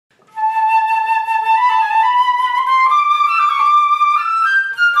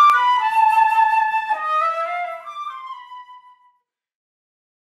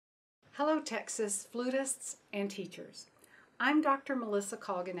Texas flutists and teachers. I'm Dr. Melissa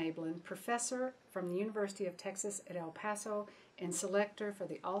Colgin Abeln, professor from the University of Texas at El Paso and selector for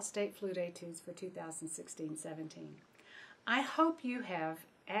the All-State Flute Etudes for 2016-17. I hope you have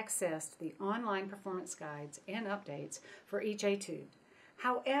accessed the online performance guides and updates for each etude.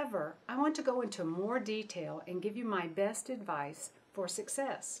 However, I want to go into more detail and give you my best advice for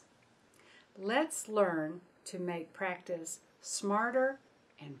success. Let's learn to make practice smarter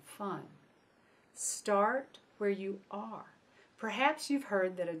and fun. Start where you are. Perhaps you've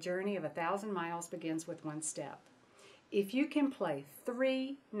heard that a journey of 1,000 miles begins with one step. If you can play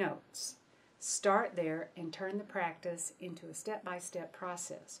 3 notes, start there and turn the practice into a step-by-step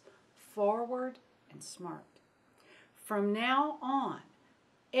process, forward and smart. From now on,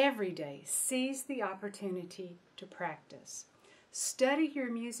 every day, seize the opportunity to practice. Study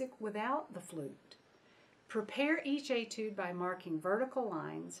your music without the flute. Prepare each etude by marking vertical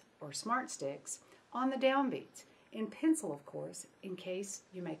lines, or smart sticks, on the downbeats, in pencil of course, in case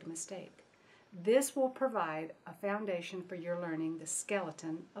you make a mistake. This will provide a foundation for your learning the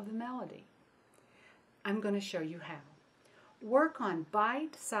skeleton of the melody. I'm going to show you how. Work on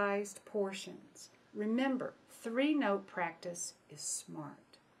bite-sized portions. Remember, 3-note practice is smart.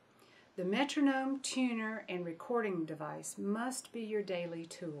 The metronome, tuner, and recording device must be your daily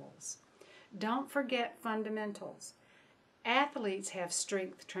tools. Don't forget fundamentals. Athletes have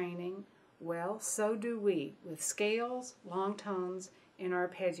strength training. Well, so do we, with scales, long tones, and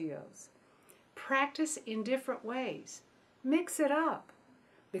arpeggios. Practice in different ways. Mix it up,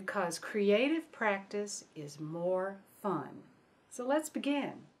 because creative practice is more fun. So let's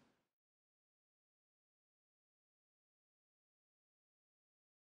begin.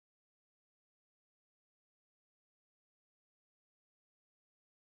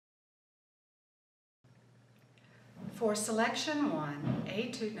 For selection 1,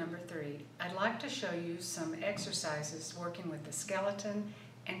 etude number 3, I'd like to show you some exercises working with the skeleton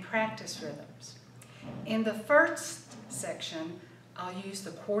and practice rhythms. In the first section, I'll use the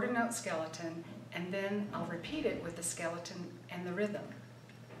quarter note skeleton and then I'll repeat it with the skeleton and the rhythm.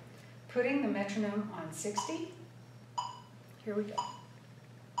 Putting the metronome on 60, here we go.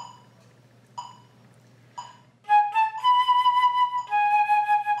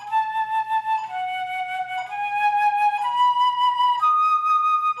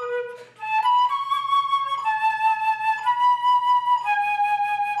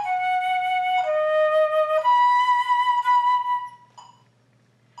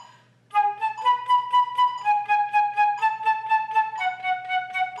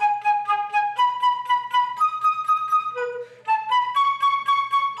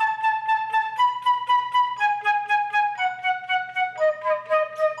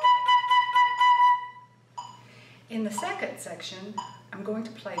 In the second section, I'm going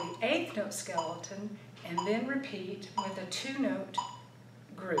to play the 8th note skeleton and then repeat with a 2-note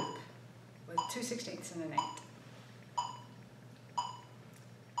group with 2 16ths and an 8th.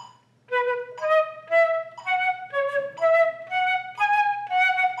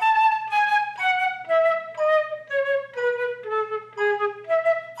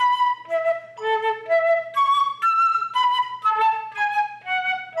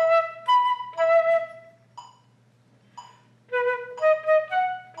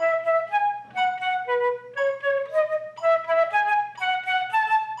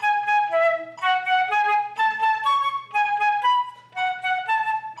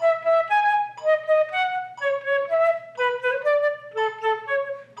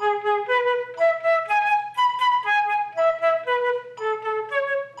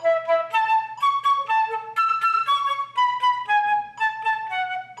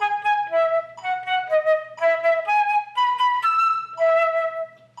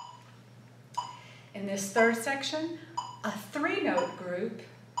 In this third section, a 3-note group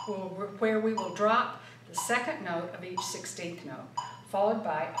where we will drop the 2nd note of each 16th note, followed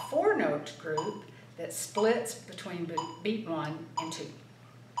by a 4-note group that splits between beat 1 and 2.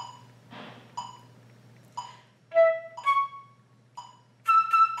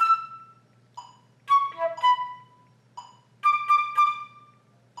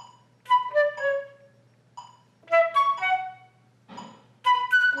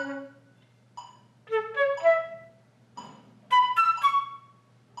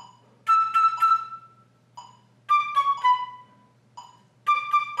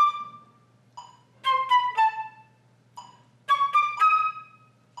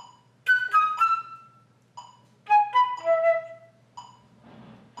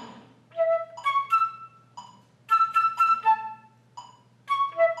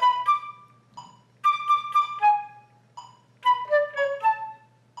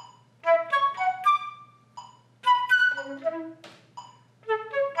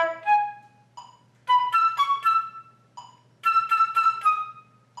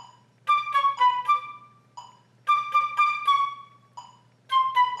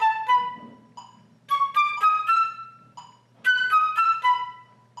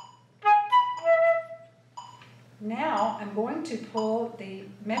 Now I'm going to pull the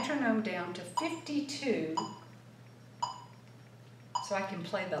metronome down to 52 so I can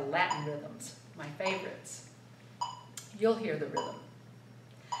play the Latin rhythms, my favorites. You'll hear the rhythm.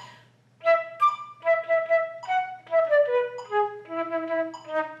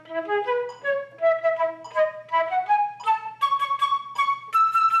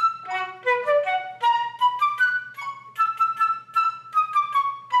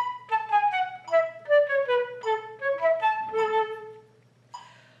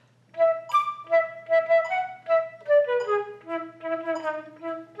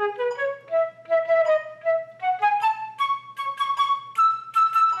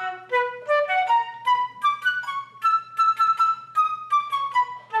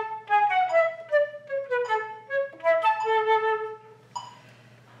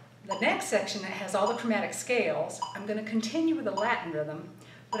 The next section that has all the chromatic scales, I'm going to continue with the Latin rhythm,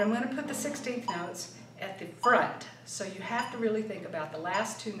 but I'm going to put the 16th notes at the front. So you have to really think about the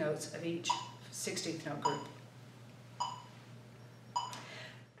last two notes of each 16th note group.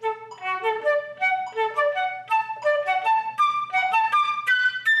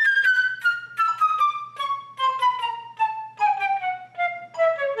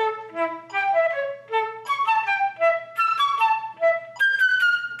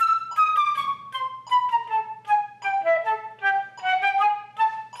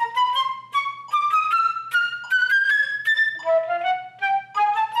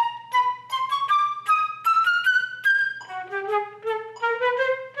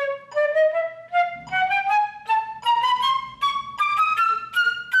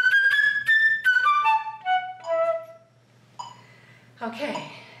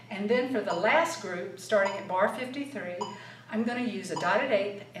 Okay, and then for the last group, starting at bar 53, I'm going to use a dotted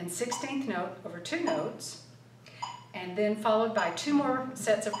eighth and 16th note over two notes, and then followed by two more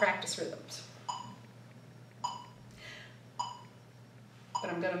sets of practice rhythms.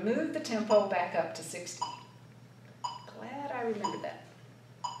 But I'm going to move the tempo back up to 60. Glad I remembered that.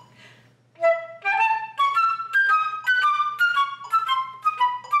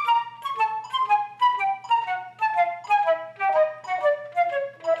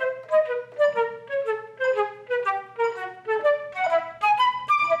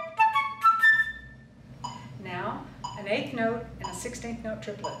 An eighth note and a 16th note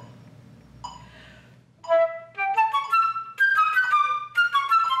triplet.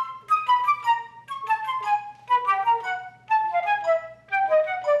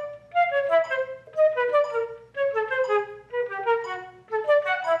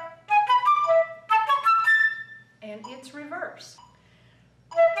 And it's reverse.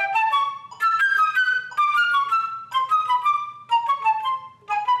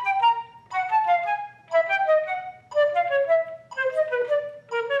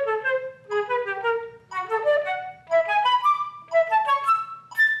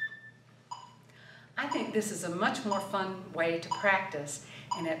 I think this is a much more fun way to practice,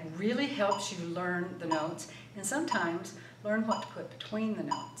 and it really helps you learn the notes and sometimes learn what to put between the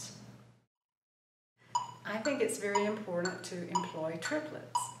notes. I think it's very important to employ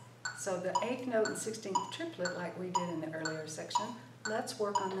triplets. So the 8th note and 16th triplet, like we did in the earlier section, let's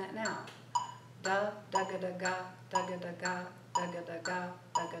work on that now. Da, da ga da ga, da ga da ga, da ga da ga,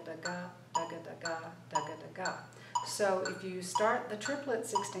 da ga da ga, da ga da ga, da ga da ga. So if you start the triplet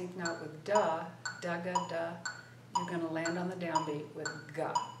 16th note with da, da ga da, you're going to land on the downbeat with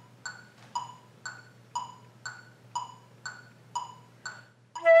ga.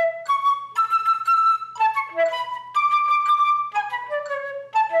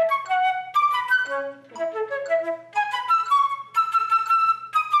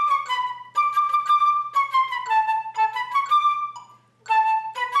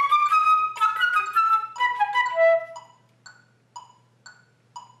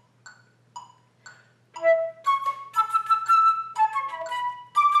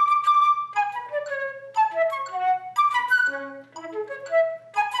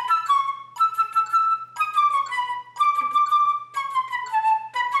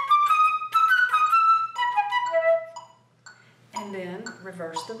 And then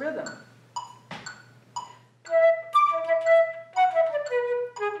reverse the rhythm.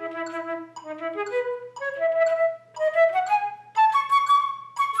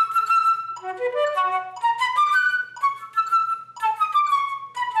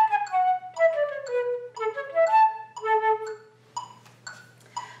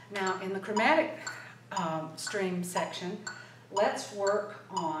 Now in the chromatic stream section, let's work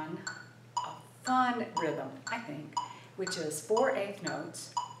on a fun rhythm, I think, which is 4 8th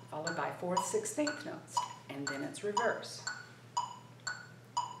notes followed by 4th 16th notes, and then it's reverse.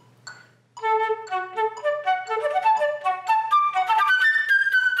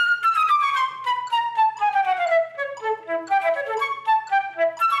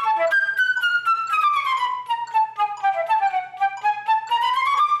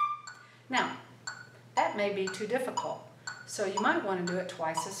 that may be too difficult. So you might want to do it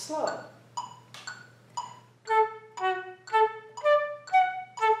twice as slow.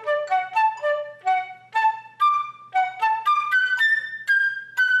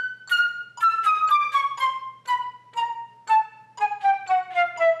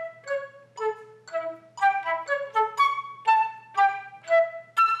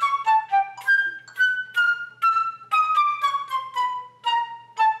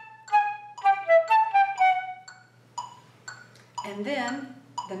 And then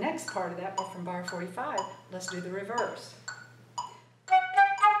the next part of that, but from bar 45, let's do the reverse.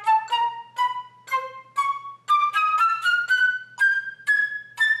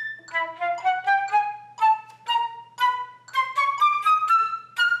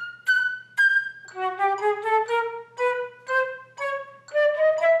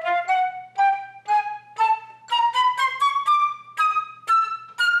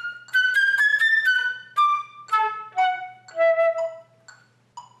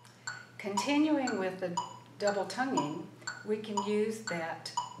 Continuing with the double tonguing, we can use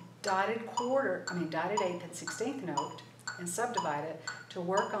that dotted eighth and 16th note and subdivide it to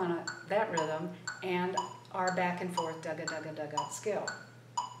work on that rhythm and our back and forth dugga dugga dugga skill.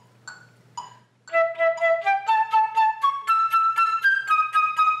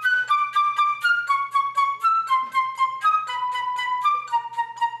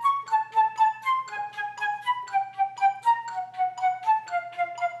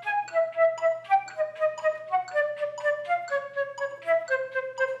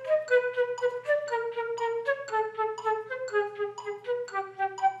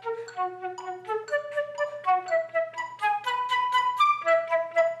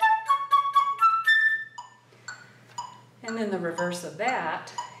 And then the reverse of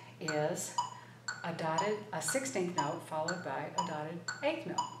that is a 16th note followed by a dotted 8th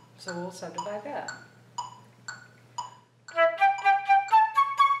note. So we'll subdivide that.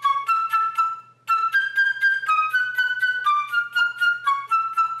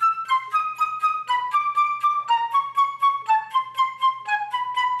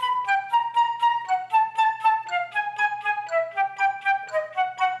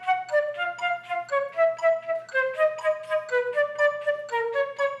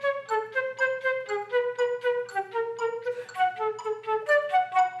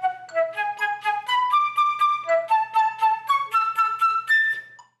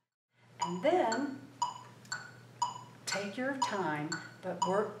 And then take your time, but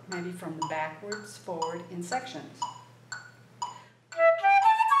work maybe from the backwards forward in sections.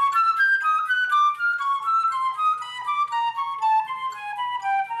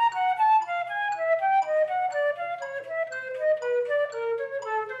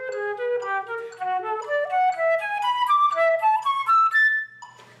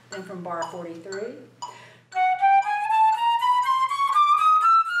 Then from bar 43,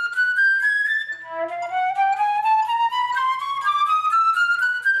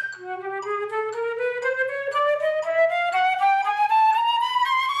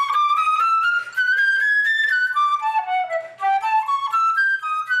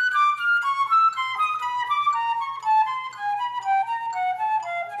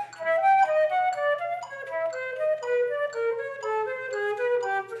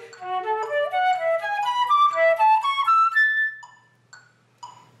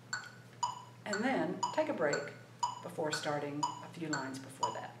 and then take a break before starting a few lines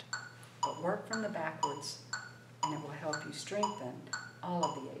before that. But work from the backwards, and it will help you strengthen all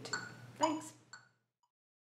of the etude. Thanks.